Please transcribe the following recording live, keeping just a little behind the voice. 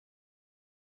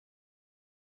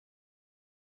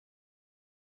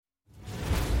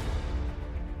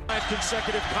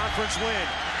consecutive conference win.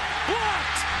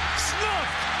 Blocked,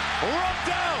 snuffed, rubbed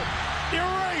out,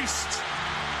 erased.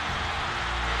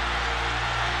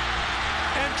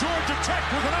 And Georgia Tech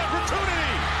with an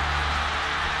opportunity.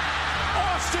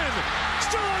 Austin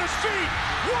still on his feet.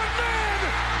 One man.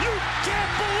 You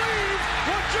can't believe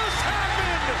what just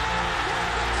happened.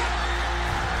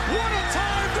 What a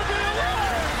time to be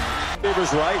alive.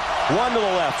 Receivers right, one to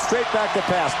the left, straight back to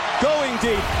pass, going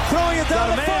deep, throwing it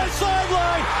down the far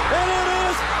sideline, and it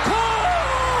is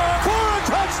caught for a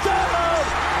touchdown!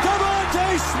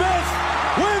 Devontae Smith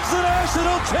wins the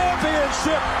national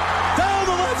championship down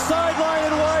the left sideline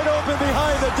and wide open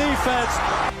behind the defense.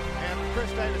 And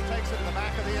Chris Davis takes it to the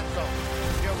back of the end zone.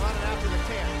 He'll run it after the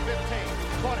 10, 15,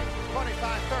 20,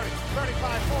 25, 30,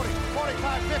 35, 40,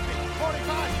 45, 50,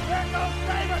 45. There goes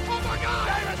Davis. Oh my God!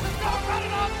 Davis is going to run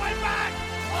it all the way back.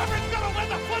 Auburn's going to win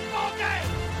the football game.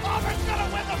 Auburn's going to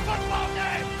win the football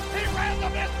game. He ran the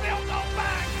midfield goal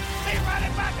back. He ran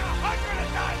it back 109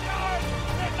 yards.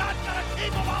 They're not going to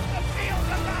keep him off the field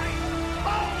tonight.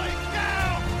 Holy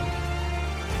cow!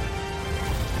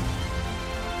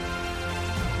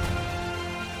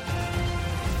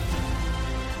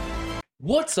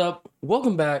 What's up?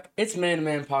 Welcome back. It's Man to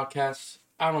Man Podcast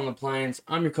out on the plains.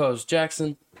 I'm your co-host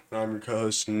Jackson. I'm your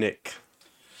co-host Nick.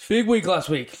 Big week last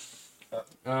week.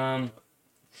 I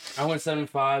went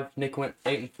 7-5. Nick went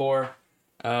 8-4.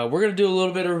 We're gonna do a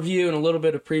little bit of review and a little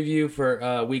bit of preview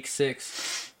for week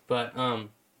 6. But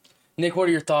Nick, what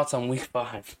are your thoughts on week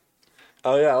 5?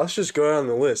 Oh yeah, let's just go down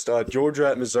the list. Georgia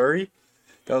at Missouri.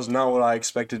 That was not what I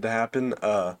expected to happen.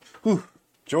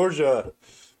 Georgia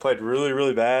played really,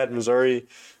 really bad. Missouri,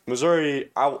 I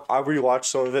rewatched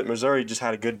some of it. Missouri just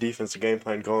had a good defensive game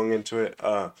plan going into it.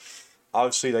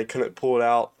 Obviously, they couldn't pull it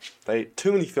out.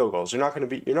 Too many field goals. You're not gonna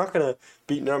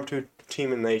beat number 2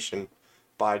 team in the nation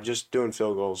by just doing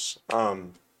field goals.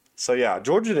 So yeah,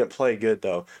 Georgia didn't play good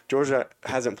though. Georgia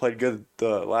hasn't played good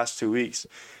the last 2 weeks.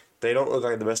 They don't look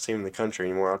like the best team in the country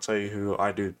anymore. I'll tell you who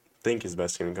I do think is the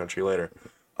best team in the country later.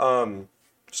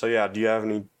 So yeah, do you have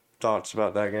any thoughts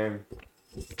about that game?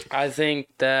 I think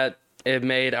that it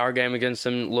made our game against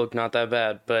them look not that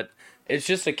bad, but it's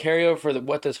just a carryover for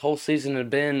what this whole season had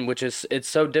been, which is it's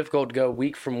so difficult to go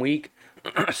week from week.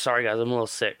 Sorry guys, I'm a little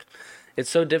sick. It's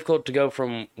so difficult to go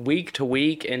from week to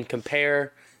week and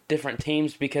compare different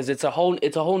teams because it's a whole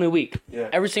new week. Yeah.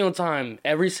 Every single time,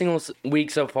 every single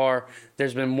week so far,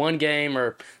 there's been one game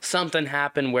or something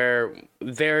happened where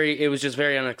it was just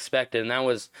very unexpected, and that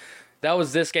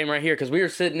was this game right here because we were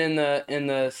sitting in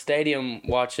the stadium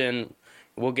watching.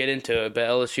 We'll get into it, but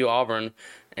LSU Auburn,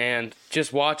 and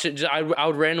just watch it. I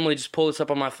would randomly just pull this up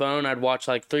on my phone. I'd watch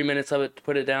like 3 minutes of it to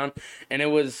put it down, and it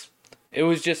was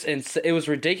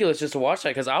ridiculous just to watch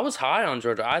that because I was high on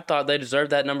Georgia. I thought they deserved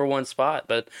that number 1 spot,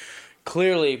 but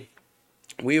clearly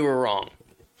we were wrong.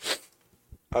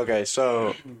 Okay,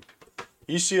 so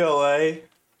UCLA,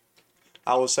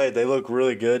 I will say they look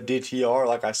really good. DTR,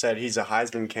 like I said, he's a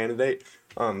Heisman candidate.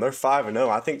 They're 5-0.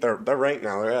 I think they're ranked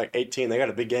now. They're like 18. They got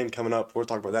a big game coming up. We'll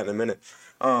talk about that in a minute.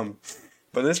 But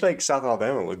this makes South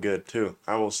Alabama look good too,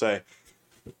 I will say.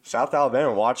 South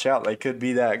Alabama, watch out. They could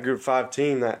be that Group 5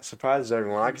 team that surprises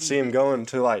everyone. I could see them going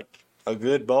to like a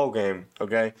good bowl game,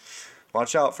 okay?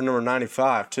 Watch out for number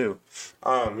 95 too.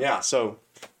 Yeah, so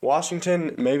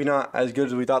Washington, maybe not as good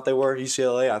as we thought they were.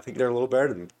 UCLA, I think they're a little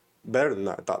better than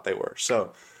I thought they were.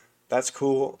 So that's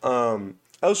cool.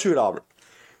 LSU at Auburn.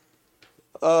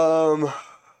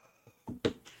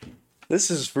 This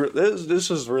is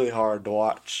really hard to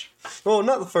watch. Well,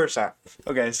 not the first half.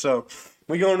 Okay, so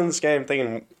we go into this game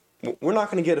thinking we're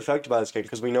not going to get affected by this game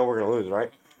because we know we're going to lose,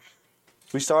 right?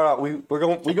 We start out we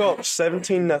go up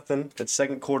 17-0 at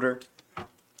second quarter,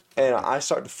 and I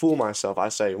start to fool myself. I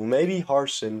say, well, maybe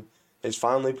Harsin is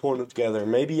finally pulling it together.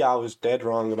 Maybe I was dead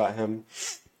wrong about him.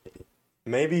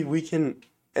 Maybe we can.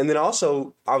 And then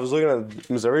also I was looking at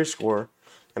the Missouri score.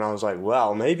 And I was like,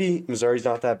 well, maybe Missouri's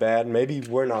not that bad. Maybe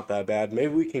we're not that bad.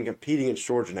 Maybe we can compete against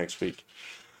Georgia next week.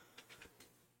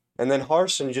 And then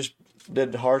Harsin just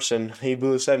did Harsin. He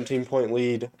blew a 17-point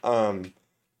lead.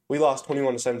 We lost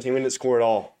 21-17. We didn't score at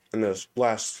all in those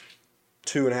last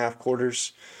 2.5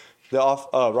 quarters.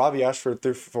 Robbie Ashford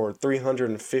threw for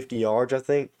 350 yards, I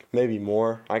think. Maybe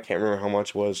more. I can't remember how much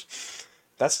it was.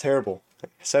 That's terrible.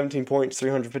 17 points,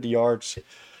 350 yards.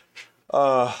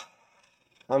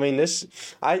 I mean,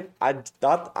 I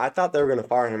thought they were going to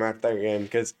fire him after that game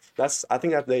because I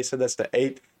think that they said that's the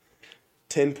 8th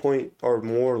 10-point or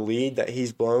more lead that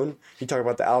he's blown. You talk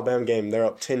about the Alabama game, they're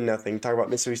up 10-0. You talk about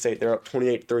Mississippi State, they're up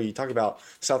 28-3. You talk about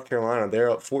South Carolina, they're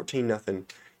up 14-0.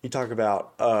 You talk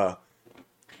about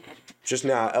just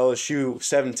now LSU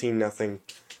 17-0.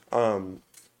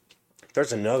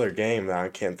 There's another game that I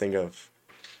can't think of.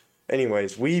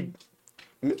 Anyways, we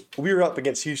were up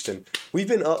against Houston. We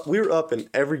were up in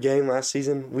every game last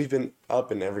season. We've been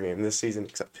up in every game this season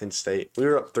except Penn State. We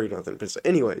were up 3-0 Penn State.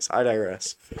 Anyways, I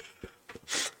digress.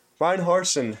 Ryan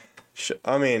Harsin.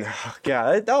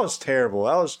 That was terrible.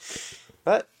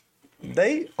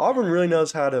 Auburn really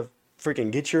knows how to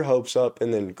freaking get your hopes up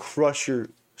and then crush your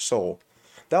soul.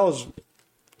 They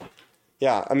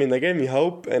gave me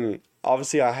hope, and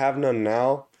obviously I have none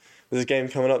now. This game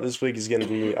coming up this week is going to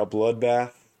be a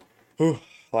bloodbath. Whew,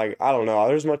 I don't know.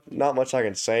 There's not much I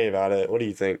can say about it. What do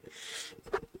you think?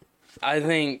 I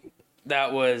think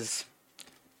that was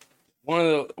one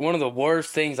of the worst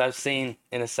things I've seen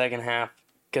in the second half,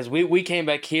 because we came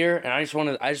back here and I just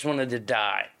wanted to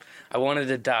die. I wanted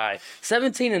to die.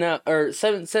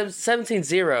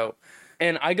 17-0,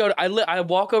 and I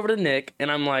walk over to Nick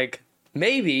and I'm like,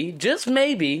 maybe, just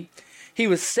maybe, he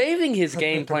was saving his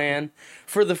game plan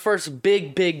for the first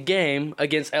big game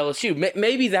against LSU.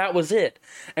 Maybe that was it,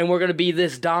 and we're going to be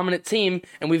this dominant team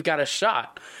and we've got a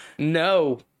shot.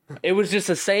 No, it was just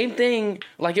the same thing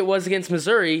like it was against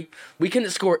Missouri. We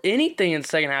couldn't score anything in the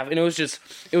second half, and it was just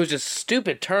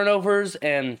stupid turnovers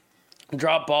and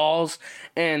drop balls.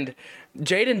 And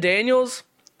Jaden Daniels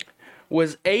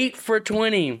was 8 for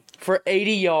 20 for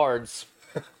 80 yards.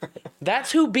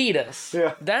 That's who beat us.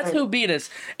 Yeah. That's who beat us.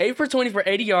 8 for 20 for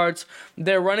 80 yards.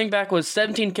 Their running back was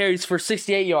 17 carries for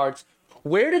 68 yards.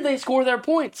 Where did they score their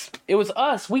points? It was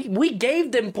us. We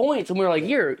gave them points, and we were like,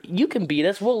 here, you can beat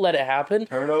us. We'll let it happen.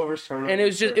 Turnovers. And it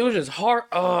was just hard.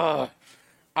 I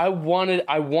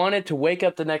wanted to wake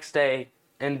up the next day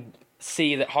and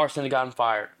see that Harsin had gotten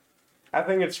fired. I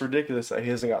think it's ridiculous that he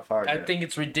hasn't got fired I yet. think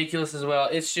it's ridiculous as well.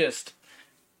 It's just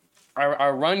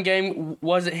our run game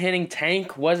wasn't hitting.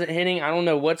 Tank wasn't hitting. I don't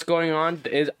know what's going on.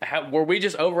 Were we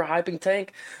just overhyping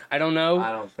Tank? I don't know.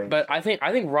 I don't think But so. I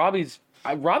think Robbie's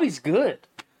good.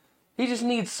 He just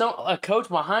needs a coach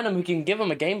behind him who can give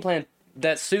him a game plan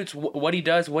that suits what he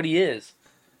does, what he is.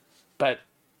 But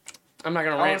I'm not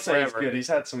gonna rant forever. He's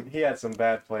good. He had some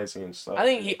bad plays and stuff. I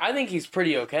think he's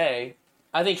pretty okay.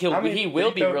 I think he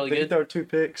will be really good. Did he good. throw 2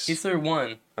 picks? He threw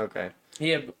 1. Okay. He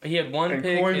had 1 And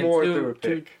pick Coy and Moore 2 threw a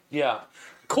pick. Yeah.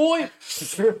 Coy,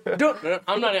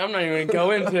 I'm not even going to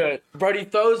go into it. Brody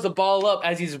throws the ball up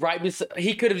as he's right beside.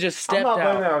 He could have just stepped I'm not out.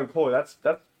 blaming that on Coy.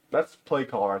 That's play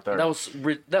call right there. That was he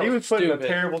was put stupid. in a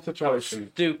terrible That was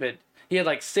situation. stupid. He had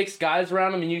like 6 guys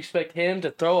around him, and you expect him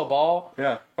to throw a ball.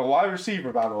 Yeah, a wide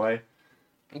receiver, by the way.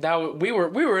 We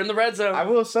were in the red zone. I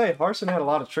will say, Harsin had a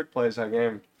lot of trick plays that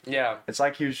game. Yeah. It's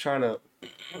like he was trying to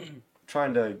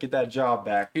get that job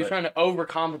back. He was trying to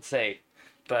overcompensate.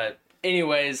 But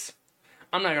anyways,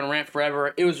 I'm not going to rant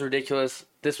forever. It was ridiculous.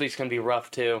 This week's going to be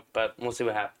rough too, but we'll see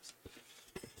what happens.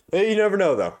 You never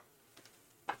know, though.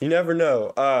 You never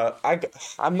know.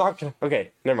 I'm not going to... Okay,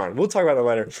 never mind. We'll talk about that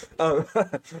later.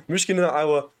 Michigan and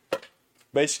Iowa,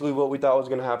 basically what we thought was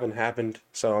going to happen happened,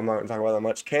 so I'm not going to talk about that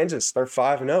much. Kansas, they're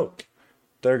 5-0.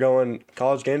 They're going...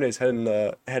 College game days heading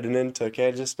into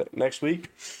Kansas next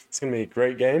week. It's going to be a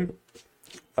great game.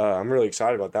 I'm really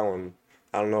excited about that one.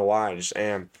 I don't know why, I just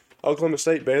am. Oklahoma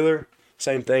State, Baylor,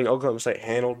 same thing. Oklahoma State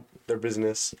handled their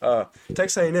business.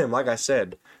 Texas A&M, like I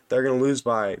said, they're going to lose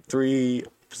by 3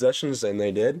 possessions, and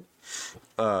they did.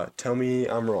 Tell me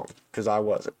I'm wrong, because I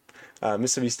wasn't.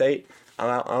 Mississippi State,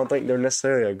 I don't think they're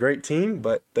necessarily a great team,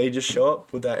 but they just show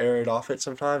up with that air raid offense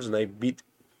sometimes, and they beat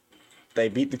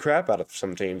the crap out of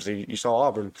some teams. You saw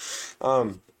Auburn.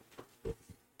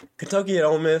 Kentucky at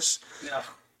Ole Miss. Yeah.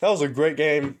 That was a great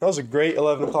game. That was a great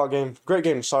 11 o'clock game. Great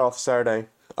game to start off Saturday.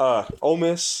 Ole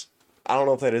Miss, I don't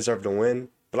know if they deserved to win,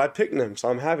 but I picked them, so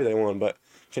I'm happy they won. But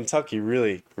Kentucky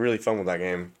really, really fumbled that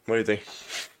game. What do you think?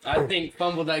 I think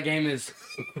fumbled that game is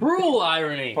cruel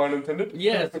irony. Pun intended?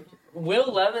 Yes.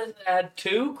 Will Levis had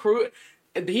 2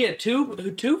 He had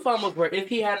two fumbles where if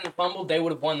he hadn't fumbled, they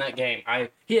would have won that game.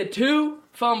 He had 2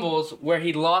 fumbles where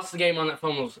he lost the game on that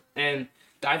fumbles, and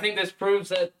I think this proves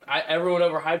that everyone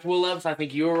overhyped Will Levis. I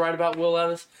think you were right about Will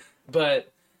Levis,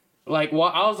 but I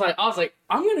was like,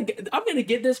 I'm gonna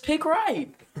get this pick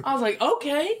right. I was like,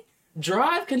 okay,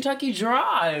 drive Kentucky,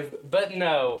 drive, but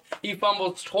no, he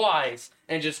fumbles twice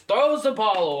and just throws the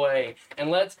ball away.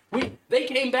 And they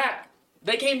came back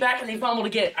and he fumbled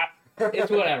again. It's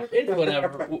whatever.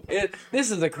 This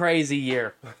is a crazy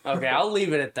year. Okay, I'll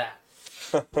leave it at that.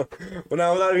 Well,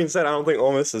 now, with that being said, I don't think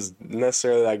Ole Miss is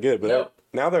necessarily that good, but Nope.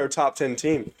 now they're a top 10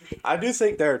 team. I do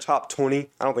think they're top 20.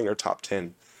 I don't think they're top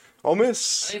 10. Ole I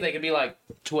Miss, think they could be like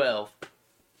 12.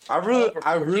 I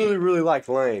really like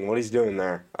Lane, what he's doing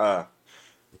there.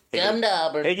 Come to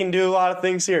Auburn. He can do a lot of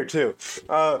things here, too.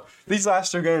 These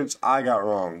last 2 games, I got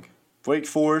wrong. Wake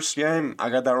Forest game, I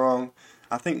got that wrong.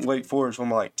 I think Wake Forest won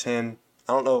by like 10.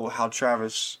 I don't know how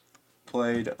Travis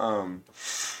played.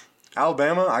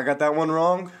 Alabama, I got that one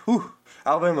wrong. Whew.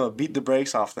 Alabama beat the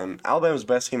brakes off them. Alabama's the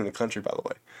best team in the country, by the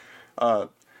way.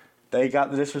 They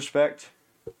got the disrespect.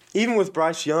 Even with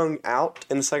Bryce Young out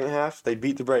in the second half, they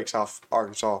beat the brakes off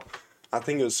Arkansas. I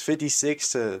think it was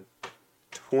 56-26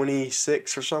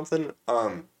 or something.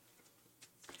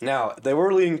 Now, they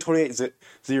were leading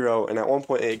 28-0, and at one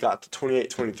point it got to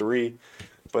 28-23,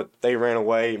 but they ran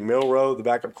away. Milroe, the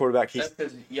backup quarterback, That's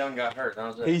because Young got hurt. That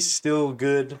was it. he's still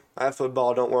good at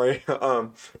football, don't worry.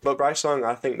 But Bryce Young,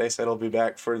 I think they said he'll be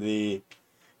back for the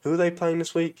 – who are they playing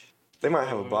this week? They might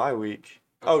have a bye week.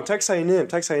 Oh, Texas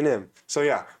A&M. So,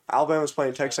 yeah, Alabama's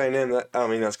playing Texas A&M. That's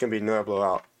going to be another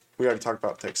blowout. We already talked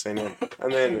about Texas A&M.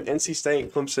 And then NC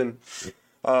State, Clemson.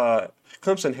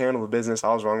 Clemson handled the business.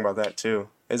 I was wrong about that, too.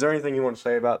 Is there anything you want to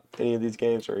say about any of these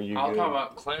games, or are you I'll good? talk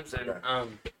about Clemson.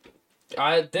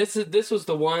 This was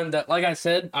the one that, like I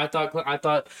said, I thought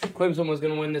Clemson was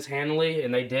going to win this handily,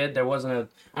 and they did. I don't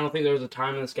think there was a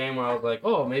time in this game where I was like,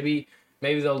 oh, maybe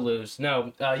they'll lose.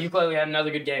 No, Ukulele had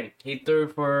another good game. He threw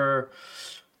for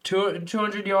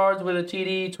 200 yards with a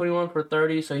TD, 21 for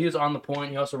 30, so he was on the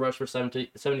point. He also rushed for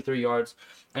 73 yards,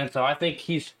 and so I think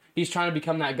he's trying to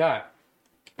become that guy,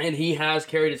 and he has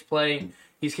carried his play.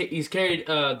 He's carried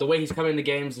the way he's coming into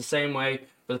games the same way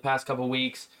for the past couple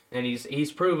weeks, and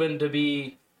he's proven to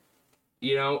be,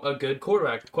 a good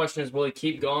quarterback. The question is, will he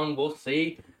keep going? We'll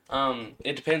see.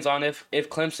 It depends on if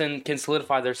Clemson can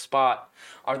solidify their spot.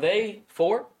 Are they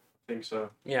 4? I think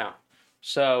so. Yeah.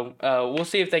 So we'll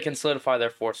see if they can solidify their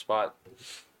 4th spot.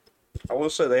 I will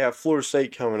say they have Florida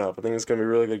State coming up. I think it's going to be a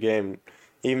really good game.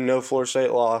 Even though Florida State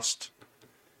lost,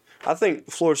 I think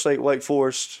Florida State, Wake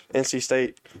Forest, NC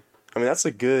State, that's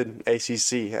a good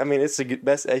ACC. It's the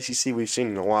best ACC we've seen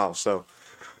in a while, so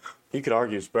you could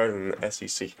argue it's better than the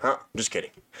SEC. Huh? Just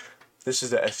kidding. This is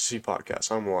the SEC podcast.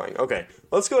 I'm lying. Okay,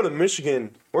 let's go to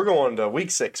Michigan. We're going to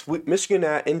Week 6. Michigan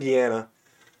at Indiana.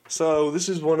 So this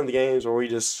is one of the games where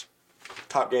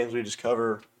top games we just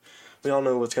cover. We all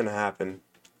know what's going to happen.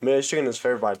 Michigan is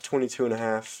favored by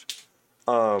 22.5.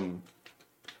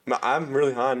 I'm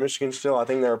really high on Michigan still. I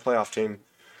think they're a playoff team.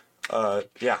 I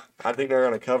think they're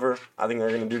going to cover. I think they're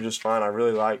going to do just fine. I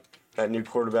really like that new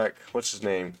quarterback. What's his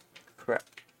name? Crap.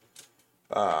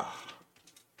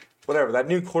 Whatever. That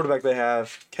new quarterback they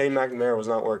have, Cade McNamara, was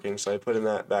not working, so they put in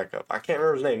that backup. I can't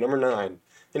remember his name. Number 9.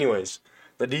 Anyways,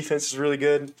 the defense is really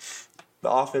good.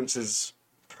 The offense is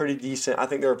pretty decent. I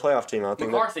think they're a playoff team.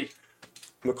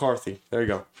 McCarthy. There you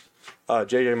go.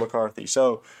 J.J. McCarthy.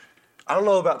 So, I don't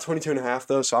know about 22.5,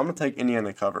 though, so I'm going to take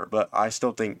Indiana to cover, but I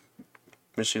still think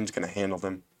Michigan's going to handle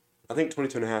them. I think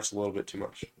 22.5 is a little bit too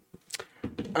much.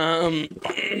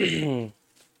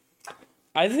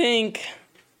 I think,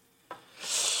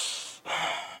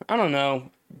 I don't know,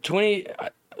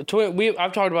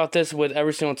 I've talked about this with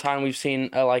every single time we've seen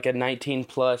a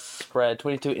 19-plus spread.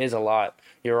 22 is a lot.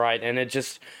 You're right, and it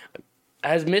just,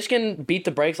 has Michigan beat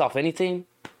the brakes off any team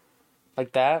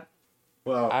like that?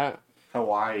 Well,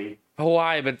 Hawaii,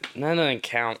 but that doesn't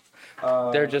count.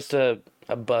 They're just a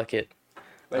bucket.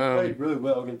 They played really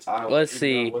well against Iowa. Let's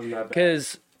see,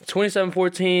 because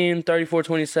 27-14,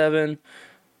 34-27.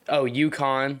 Oh,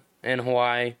 UConn and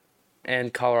Hawaii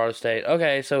and Colorado State.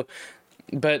 Okay, so,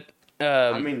 but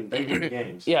they win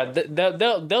games. Yeah,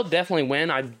 they'll definitely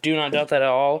win. I do not doubt that at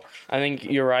all. I think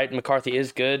you're right. McCarthy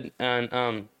is good,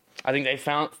 and I think they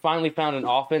finally found an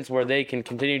offense where they can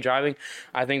continue driving.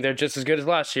 I think they're just as good as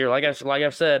last year. Like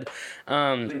I've said,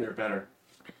 I think they're better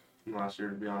than last year,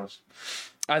 to be honest.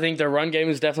 I think their run game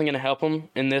is definitely going to help them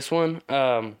in this one.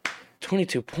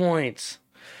 22 points.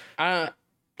 I'm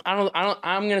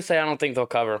gonna say I don't think they'll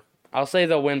cover. I'll say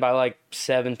they'll win by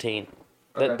 17.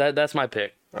 Okay. That's my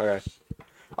pick. Okay.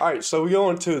 All right, so we go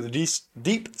into the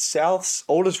Deep South's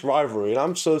oldest rivalry, and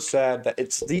I'm so sad that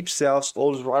it's Deep South's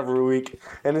oldest rivalry week,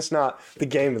 and it's not the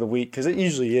game of the week, because it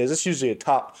usually is. It's usually a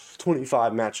top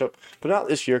 25 matchup, but not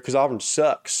this year because Auburn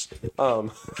sucks.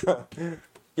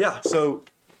 Yeah, so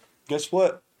guess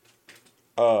what?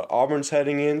 Auburn's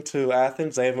heading into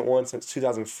Athens. They haven't won since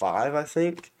 2005, I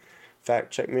think.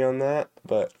 Fact check me on that,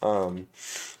 but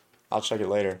I'll check it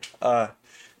later.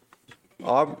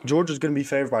 Georgia's going to be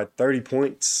favored by 30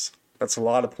 points. That's a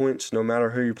lot of points no matter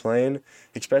who you're playing,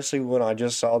 especially when I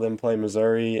just saw them play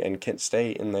Missouri and Kent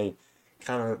State, and they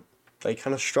kind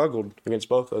of struggled against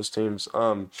both those teams.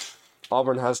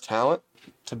 Auburn has talent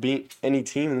to beat any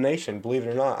team in the nation, believe it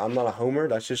or not. I'm not a homer.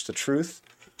 That's just the truth.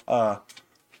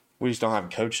 We just don't have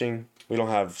coaching. We don't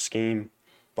have scheme.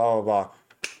 blah, blah, blah.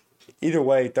 Either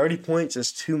way, 30 points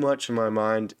is too much in my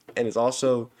mind, and it's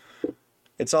also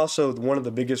one of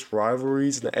the biggest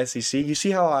rivalries in the SEC. You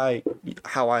see how I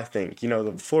think. You know,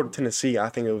 the Florida-Tennessee, I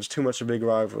think it was too much of a big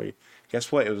rivalry.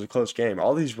 Guess what? It was a close game.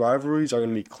 All these rivalries are going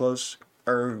to be closer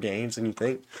games than you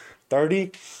think.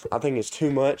 30, I think it's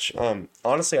too much.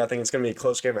 Honestly, I think it's going to be a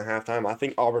close game at halftime. I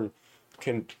think Auburn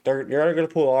you're going to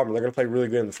pull Auburn. They're going to play really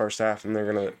good in the first half, and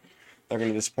they're going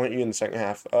to disappoint you in the second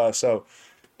half. So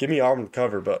give me Auburn to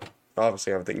cover, but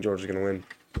obviously I think Georgia's going to win.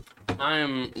 I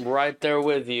am right there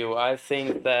with you. I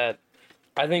think that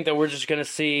we're just going to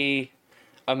see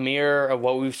a mirror of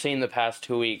what we've seen the past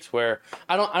 2 weeks, where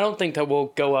I don't think that we'll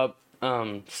go up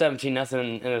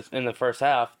 17-0 in the first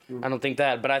half. I don't think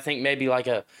that, but I think maybe like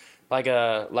a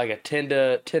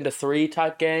 10-3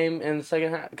 type game in the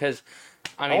second half, because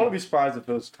I mean, I wouldn't be surprised if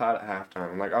it was tied at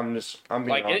halftime. Like I'm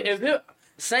being honest.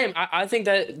 Same. I think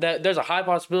that there's a high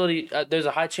possibility, there's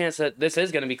a high chance that this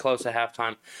is going to be close at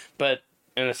halftime, but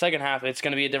in the second half, it's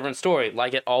going to be a different story,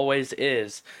 like it always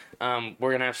is. We're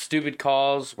going to have stupid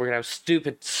calls. We're going to have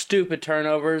stupid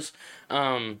turnovers.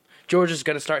 Georgia's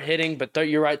going to start hitting, but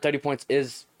you're right, 30 points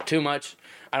is too much.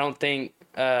 I don't think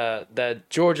that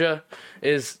Georgia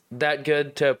is that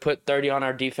good to put 30 on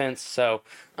our defense. So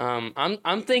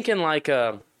I'm thinking like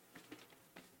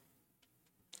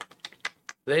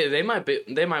they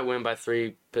might win by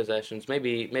 3 possessions,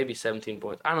 maybe 17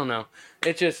 points. I don't know.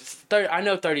 It's just 30. I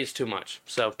know 30 is too much.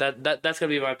 So that's gonna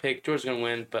be my pick. Georgia's gonna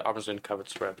win, but Auburn's gonna cover the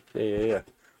spread. Yeah.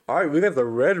 All right, we got the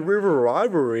Red River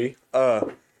rivalry.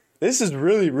 This is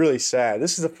really, really sad.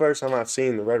 This is the first time I've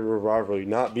seen the Red River rivalry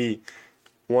not be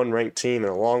one ranked team in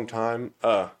a long time.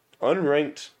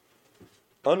 Unranked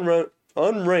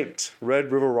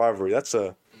Red River rivalry.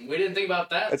 We didn't think about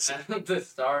that at the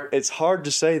start. It's hard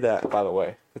to say that, by the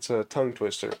way. It's a tongue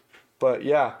twister. But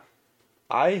yeah,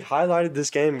 I highlighted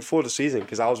this game before the season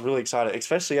because I was really excited,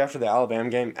 especially after the Alabama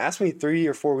game. Asked me 3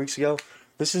 or 4 weeks ago,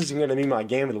 this is going to be my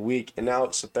game of the week, and now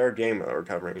it's the third game that we're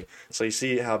covering. So you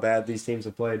see how bad these teams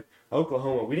have played.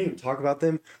 Oklahoma, we didn't even talk about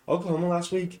them. Oklahoma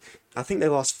last week, I think they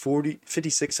lost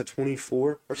 56-24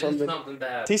 or something. Something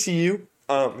bad. TCU,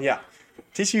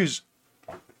 TCU's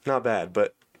not bad,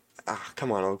 but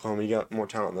come on, Oklahoma, you got more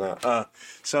talent than that.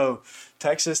 So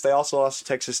Texas, they also lost to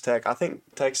Texas Tech. I think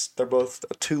they're both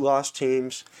 2-loss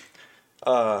teams.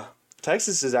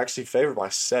 Texas is actually favored by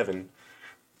 7.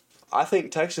 I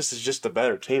think Texas is just a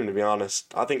better team, to be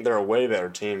honest. I think they're a way better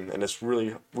team, and it's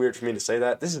really weird for me to say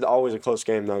that. This is always a close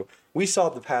game, though. We saw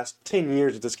the past 10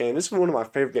 years of this game. This is one of my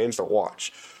favorite games to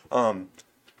watch. But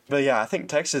yeah, I think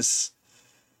Texas,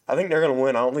 I think they're going to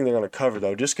win. I don't think they're going to cover,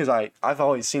 though, just because I've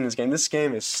always seen this game. This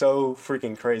game is so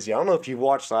freaking crazy. I don't know if you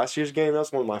watched last year's game.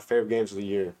 That's one of my favorite games of the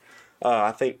year.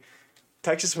 I think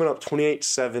Texas went up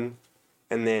 28-7,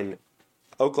 and then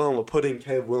Oklahoma put in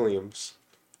Caleb Williams,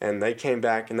 and they came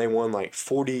back and they won like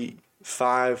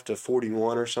 45-41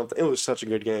 or something. It was such a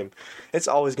good game. It's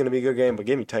always going to be a good game, but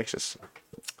give me Texas.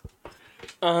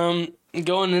 Going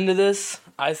into this,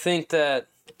 I think that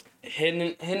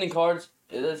Hendon Cards,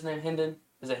 is his name Hendon?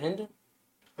 Is it Hendon?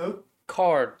 Who?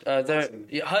 Card.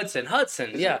 Hudson.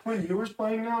 Hudson, yeah. Is Quinn Ewers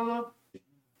playing now, though?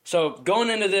 So going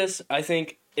into this, I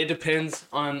think it depends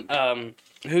on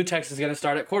who Texas is going to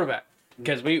start at quarterback,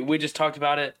 because we just talked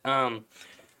about it. I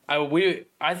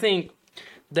think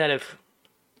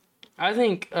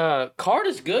Card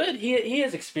is good. He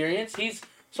has experience. He's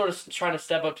sort of trying to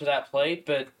step up to that plate,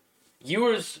 but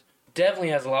Ewers definitely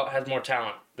has more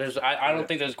talent. I don't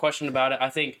think there's a question about it.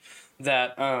 I think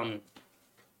that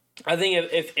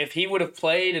if he would have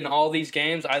played in all these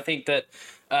games, I think that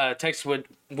Texas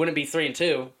wouldn't be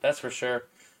 3-2. That's for sure.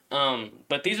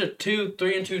 But these are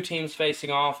 3-2 teams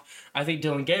facing off. I think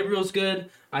Dylan Gabriel's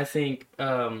good. I think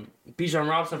Bijan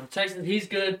Robinson for Texas, he's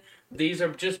good. These are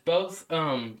just both.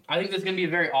 I think there's going to be a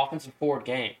very offensive forward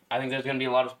game. I think there's going to be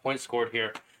a lot of points scored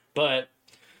here. But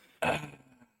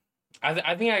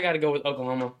I think I got to go with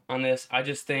Oklahoma on this. I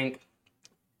just think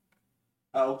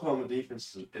Oklahoma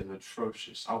defense is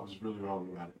atrocious. I was really wrong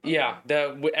about it. Yeah,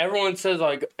 everyone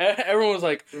was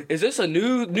like, is this a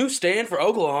new stand for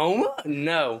Oklahoma?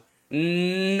 No,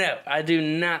 I do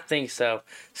not think so.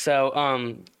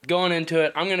 So, going into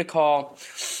it, I'm gonna call.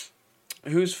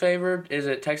 Who's favored? Is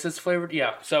it Texas favored?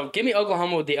 Yeah. So give me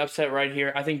Oklahoma with the upset right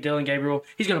here. I think Dylan Gabriel,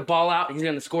 he's gonna ball out. He's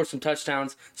gonna score some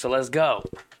touchdowns. So let's go.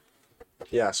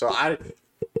 Yeah. So I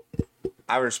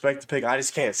respect the pick. I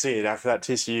just can't see it after that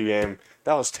TCU game.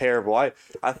 That was terrible. I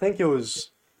think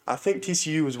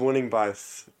TCU was winning by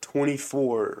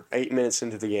 24, 8 minutes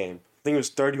into the game. I think it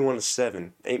was 31-7,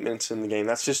 8 minutes in the game.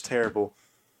 That's just terrible.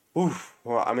 Oof.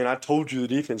 Well, I mean, I told you the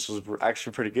defense was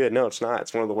actually pretty good. No, it's not.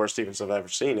 It's one of the worst defenses I've ever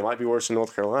seen. It might be worse than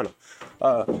North Carolina.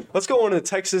 Let's go on to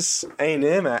Texas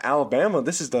A&M at Alabama.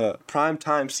 This is the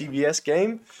primetime CBS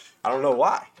game. I don't know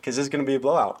why, because this is going to be a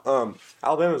blowout.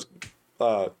 Alabama's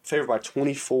favored by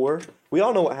 24. We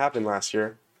all know what happened last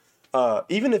year.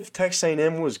 Even if Texas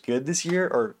A&M was good this year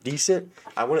or decent,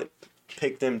 I wouldn't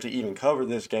pick them to even cover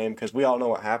this game because we all know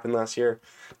what happened last year.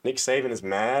 Nick Saban is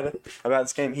mad about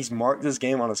this game. He's marked this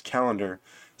game on his calendar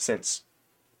since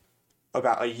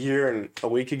about a year and a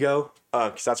week ago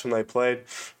because that's when they played.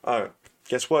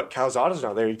 Guess what? Calzada's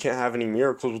not there. You can't have any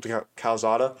miracles with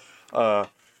Calzada.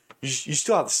 You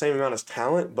still have the same amount of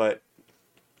talent, but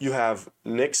you have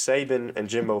Nick Saban and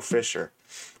Jimbo Fisher.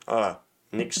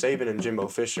 Nick Saban and Jimbo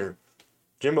Fisher.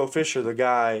 Jimbo Fisher, the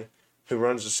guy who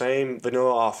runs the same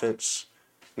vanilla offense.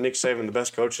 Nick Saban, the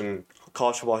best coach in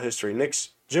college football history.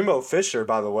 Jimbo Fisher,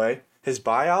 by the way, his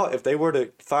buyout, if they were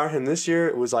to fire him this year,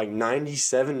 it was like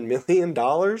 $97 million.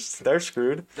 They're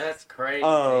screwed. That's crazy.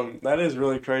 That is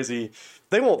really crazy.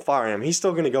 They won't fire him. He's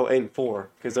still going to go 8-4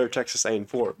 because they're Texas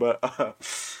 8-4. But,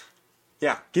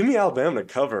 yeah, give me Alabama to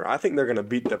cover. I think they're going to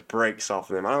beat the brakes off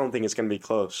of them. I don't think it's going to be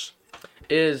close.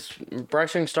 Is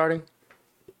Bryce Young starting?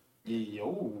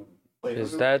 Yo. Wait,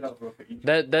 Is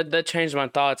that changed my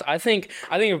thoughts? I think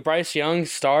if Bryce Young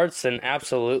starts, then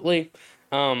absolutely.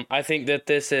 I think that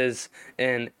this is,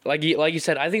 and like you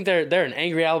said, I think they're an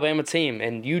angry Alabama team,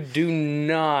 and you do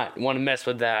not want to mess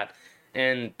with that.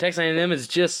 And Texas A&M is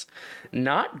just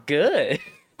not good.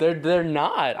 They're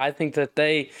not. I think that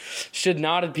they should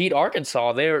not have beat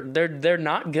Arkansas. They're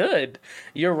not good.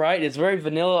 You're right. It's very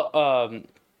vanilla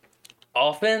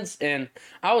offense, and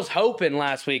I was hoping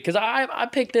last week because I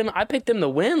picked them to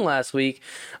win last week.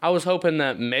 I was hoping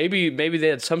that maybe they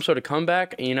had some sort of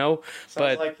comeback, Sounds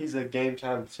but like he's a game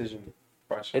time decision.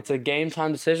 it's a game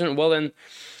time decision. Well, then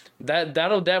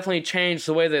that'll definitely change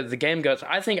the way that the game goes.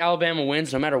 I think Alabama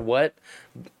wins no matter what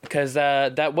because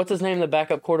that what's his name, the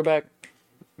backup quarterback,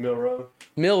 Milroe.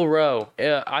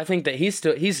 I think that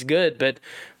he's good, but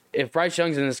if Bryce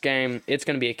Young's in this game, it's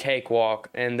going to be a cakewalk,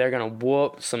 and they're going to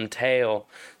whoop some tail.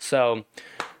 So,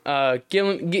 give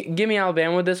me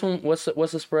Alabama with this one. What's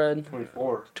the spread?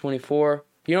 24.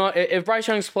 You know, if Bryce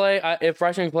Young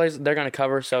plays, they're going to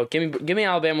cover. So give me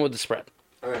Alabama with the spread.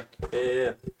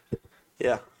 Okay.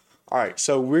 Yeah. All right.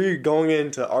 So we're going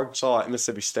into Arkansas at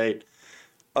Mississippi State.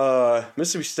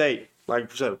 Mississippi State,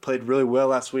 like I said, played really well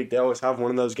last week. They always have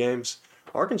one of those games.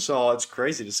 Arkansas, it's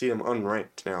crazy to see them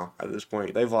unranked now at this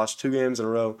point. They've lost 2 games in a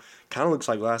row. Kind of looks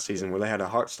like last season where they had a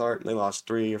hot start and they lost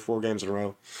 3 or 4 games in a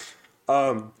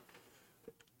row.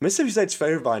 Mississippi State's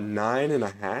favored by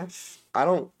 9.5. I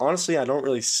don't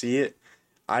really see it.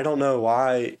 I don't know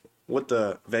what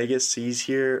the Vegas sees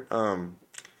here.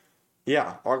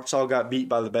 Yeah, Arkansas got beat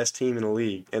by the best team in the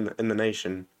league, in the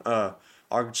nation.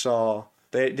 Arkansas,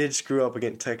 they did screw up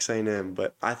against Texas A&M,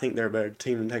 but I think they're a better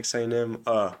team than Texas A&M.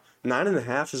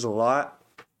 9.5 is a lot.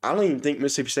 I don't even think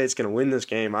Mississippi State's going to win this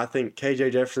game. I think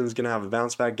KJ Jefferson's going to have a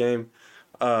bounce-back game.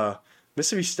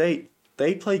 Mississippi State,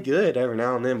 they play good every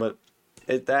now and then, but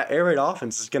that air raid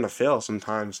offense is going to fail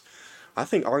sometimes. I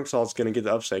think Arkansas is going to get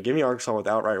the upset. Give me Arkansas with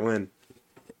outright win.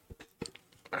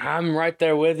 I'm right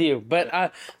there with you,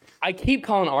 but I keep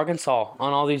calling Arkansas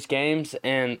on all these games,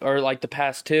 or like the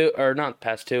past 2, or not the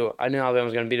past 2. I knew Alabama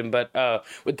was going to beat them, but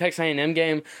with Texas A&M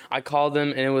game, I called them,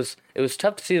 and it was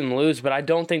tough to see them lose. But I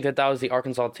don't think that was the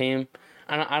Arkansas team.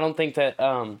 I don't think that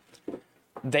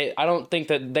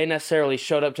they necessarily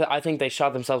showed up to. I think they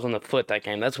shot themselves in the foot that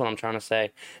game. That's what I'm trying to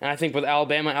say. And I think with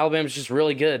Alabama's just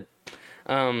really good.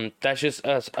 That's just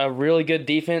a really good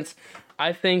defense.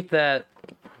 I think that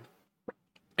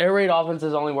air raid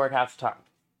offenses only work half the time.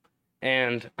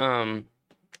 And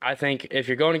I think if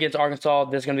you're going against Arkansas,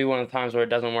 this is going to be one of the times where it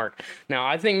doesn't work. Now,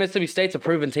 I think Mississippi State's a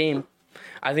proven team.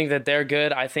 I think that they're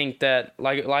good. I think that,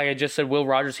 like I just said, Will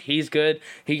Rogers, he's good.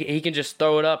 He can just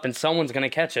throw it up, and someone's going to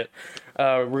catch it,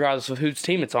 regardless of whose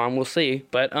team it's on. We'll see.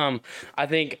 But I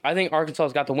think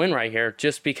Arkansas's got the win right here,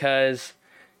 just because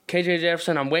KJ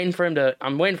Jefferson. I'm waiting for him to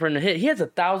hit. He has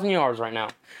 1,000 yards right now.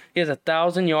 He has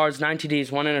 1,000 yards, 9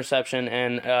 TDs, 1 interception,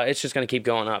 and it's just going to keep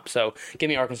going up. So give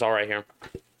me Arkansas right here.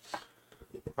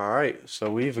 All right,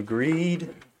 so we've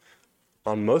agreed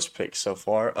on most picks so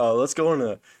far. Let's go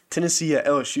into Tennessee at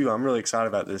LSU. I'm really excited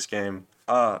about this game.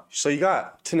 So you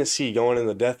got Tennessee going in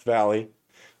the Death Valley.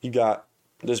 You got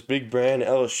this big brand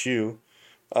LSU.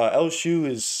 LSU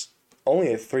is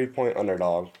only a 3-point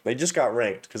underdog. They just got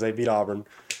ranked because they beat Auburn.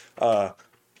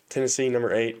 Tennessee,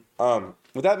 number 8.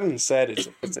 With that being said,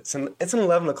 it's an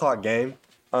 11 o'clock game.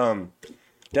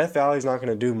 Death Valley's not going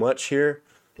to do much here,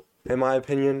 in my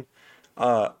opinion.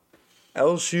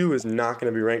 LSU is not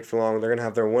going to be ranked for long. They're going to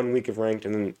have their 1 week of ranked,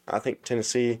 and then I think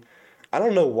Tennessee. I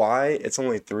don't know why it's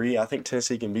only 3. I think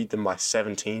Tennessee can beat them by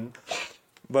 17.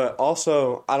 But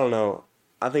also, I don't know.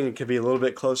 I think it could be a little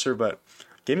bit closer, but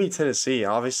give me Tennessee.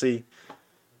 Obviously,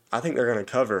 I think they're going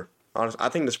to cover. Honestly, I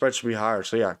think the spread should be higher.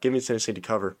 So, yeah, give me Tennessee to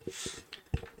cover.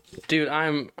 Dude,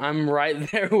 I'm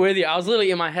right there with you. I was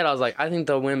literally in my head. I was like, I think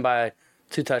they'll win by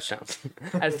 2 touchdowns.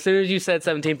 As soon as you said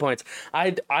 17 points,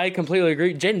 I completely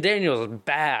agree. Jaden Daniels is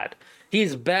bad.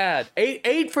 He's bad.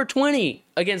 8 for 20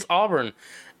 against Auburn,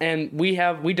 and we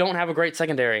don't have a great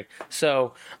secondary.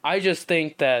 So I just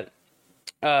think that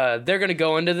they're gonna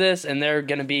go into this and they're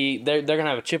gonna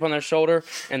have a chip on their shoulder,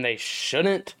 and they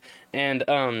shouldn't. And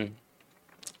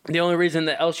the only reason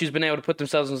that LSU's been able to put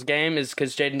themselves in this game is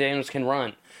because Jaden Daniels can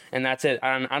run. And that's it.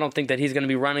 I don't think that he's going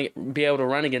to be able to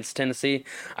run against Tennessee.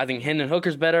 I think Hendon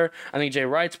Hooker's better. I think Jay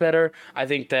Wright's better. I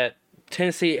think that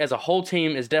Tennessee as a whole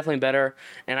team is definitely better.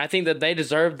 And I think that they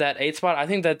deserve that 8 spot. I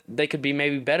think that they could be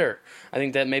maybe better. I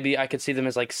think that maybe I could see them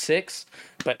as like 6.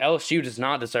 But LSU does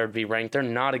not deserve to be ranked. They're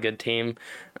not a good team.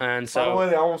 And so, by the way,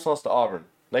 they almost lost to Auburn.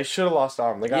 They should have lost to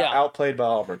Auburn. They got outplayed by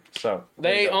Auburn. So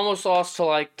they almost lost to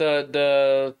like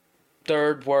the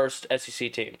third worst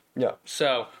SEC team. Yeah.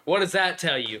 So what does that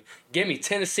tell you? Give me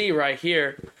Tennessee right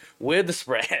here with the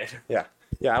spread. Yeah.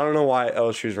 I don't know why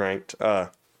LSU's ranked. The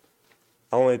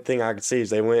only thing I could see is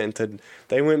they went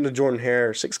into Jordan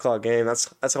Hare 6:00 game.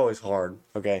 That's always hard.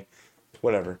 Okay,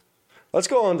 whatever. Let's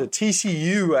go on to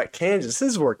TCU at Kansas.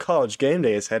 This is where College Game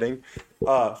Day is heading.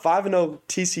 5-0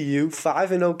 TCU,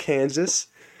 5-0 Kansas.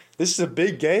 This is a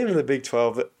big game in the Big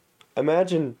 12.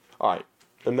 Imagine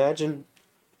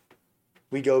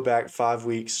we go back 5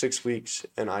 weeks, 6 weeks,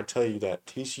 and I tell you that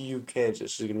TCU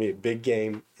Kansas is going to be a big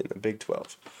game in the Big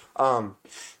 12.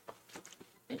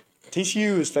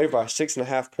 TCU is favored by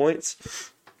 6.5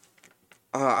 points.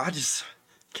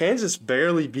 Kansas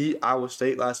barely beat Iowa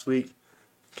State last week.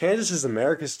 Kansas is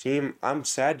America's team. I'm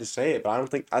sad to say it, but I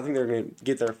think they're going to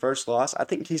get their first loss. I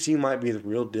think TCU might be the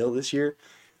real deal this year.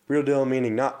 Real deal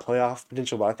meaning not playoff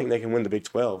potential, but I think they can win the Big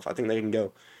 12. I think they can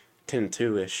go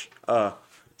 10-2-ish.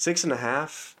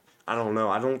 6.5. I don't know.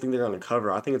 I don't think they're going to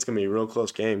cover. I think it's going to be a real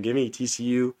close game. Give me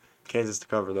TCU, Kansas to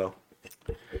cover though.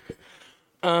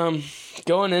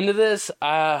 Going into this,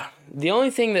 the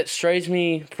only thing that strays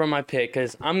me from my pick,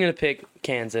 because I'm going to pick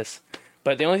Kansas,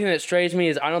 but the only thing that strays me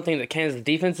is I don't think that Kansas'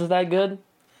 defense is that good.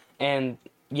 And,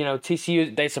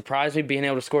 TCU, they surprised me being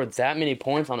able to score that many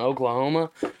points on Oklahoma.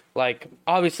 Like,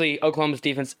 obviously, Oklahoma's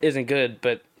defense isn't good,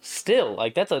 but still,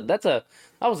 like, that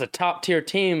was a top-tier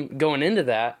team going into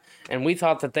that. And we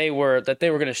thought that they were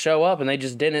going to show up, and they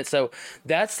just didn't. So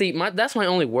that's my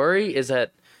only worry is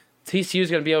that TCU is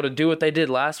going to be able to do what they did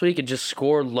last week and just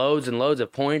score loads and loads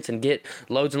of points and get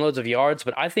loads and loads of yards.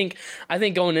 But I think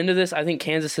going into this, I think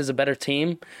Kansas is a better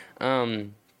team.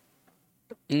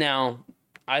 Now,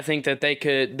 I think that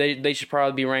they should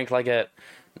probably be ranked like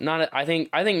I think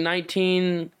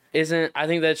 19 isn't. I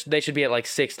think that they should be at like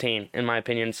 16 in my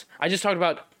opinions. I just talked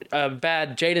about a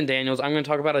bad Jaden Daniels. I'm going to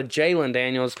talk about a Jalen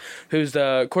Daniels, who's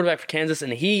the quarterback for Kansas,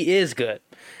 and he is good.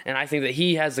 And I think that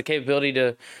he has the capability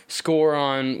to score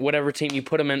on whatever team you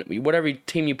put him in, whatever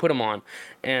team you put him on.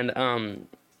 And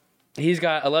he's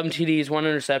got 11 TDs, 1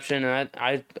 interception, and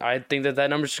I think that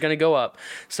number's just going to go up.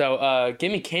 So give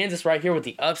me Kansas right here with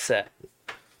the upset.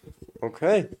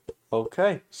 Okay.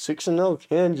 6-0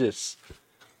 Kansas.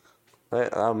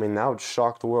 I mean, that would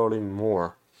shock the world even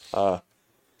more.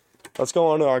 Let's go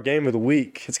on to our game of the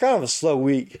week. It's kind of a slow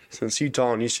week since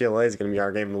Utah and UCLA is going to be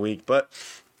our game of the week, but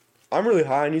I'm really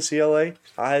high on UCLA.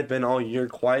 I had been all year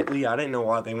quietly. I didn't know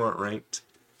why they weren't ranked.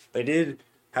 They did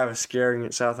have a scare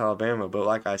against South Alabama, but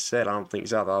like I said, I don't think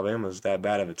South Alabama is that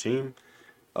bad of a team.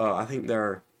 I think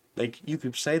you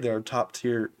could say they're a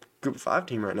top-tier Group of 5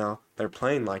 team right now. They're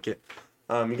playing like it.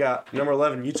 You got number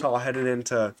 11 Utah headed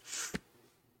into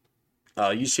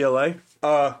UCLA.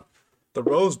 The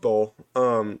Rose Bowl.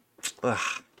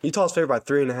 Utah's favored by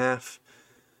 3.5.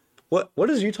 What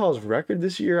is Utah's record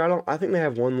this year? I think they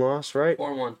have 1 loss, right?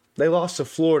 4-1. They lost to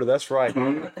Florida. That's right.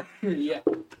 Yeah.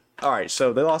 All right,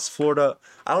 so they lost to Florida.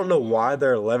 I don't know why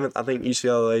they're 11th. I think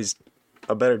UCLA's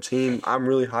a better team. I'm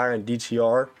really high on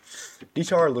DTR.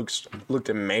 DTR looked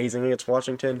amazing against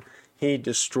Washington. He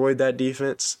destroyed that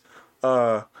defense.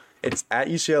 It's at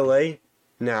UCLA.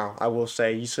 Now, I will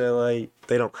say UCLA,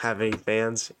 they don't have any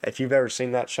fans. If you've ever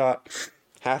seen that shot,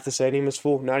 half the stadium is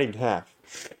full. Not even half.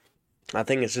 I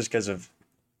think it's just because of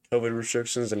COVID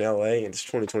restrictions in LA, and it's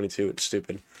 2022. It's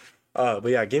stupid. But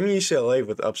yeah, give me UCLA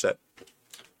with the upset.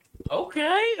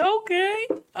 Okay.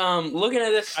 Looking at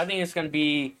this, I think it's going to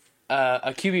be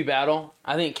a QB battle.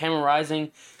 I think Cameron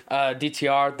Rising,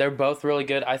 DTR, they're both really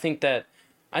good. I think that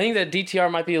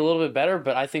DTR might be a little bit better,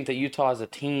 but I think that Utah as a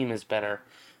team is better.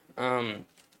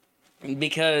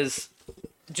 Because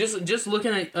just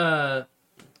looking at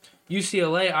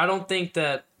UCLA, I think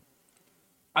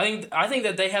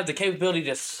that they have the capability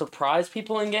to surprise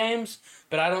people in games,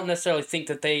 but I don't necessarily think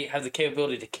that they have the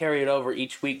capability to carry it over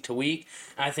each week to week.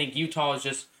 I think Utah is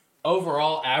just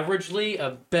overall averagely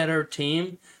a better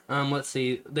team. Let's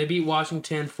see. They beat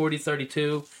Washington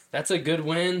 40-32. That's a good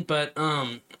win, but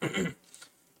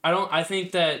I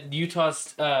think that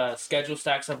Utah's schedule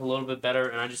stacks up a little bit better,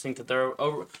 and I just think that they're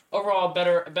overall a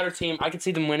better team. I could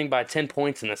see them winning by 10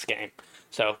 points in this game.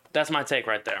 So that's my take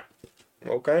right there.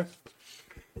 Okay.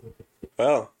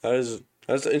 Well, that's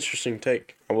an interesting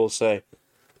take, I will say.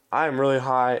 I am really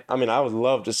high. I mean, I would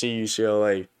love to see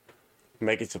UCLA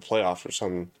make it to playoffs or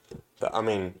something. I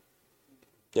mean,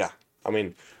 yeah. I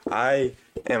mean, I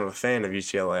am a fan of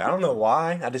UCLA. I don't know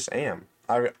why. I just am.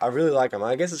 I really like them.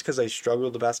 I guess it's because they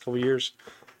struggled the past couple years,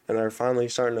 and they're finally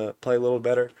starting to play a little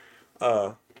better.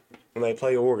 When they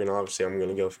play Oregon, obviously, I'm going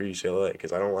to go for UCLA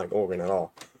because I don't like Oregon at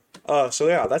all. So,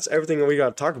 yeah, that's everything that we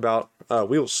got to talk about.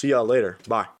 We will see y'all later.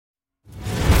 Bye.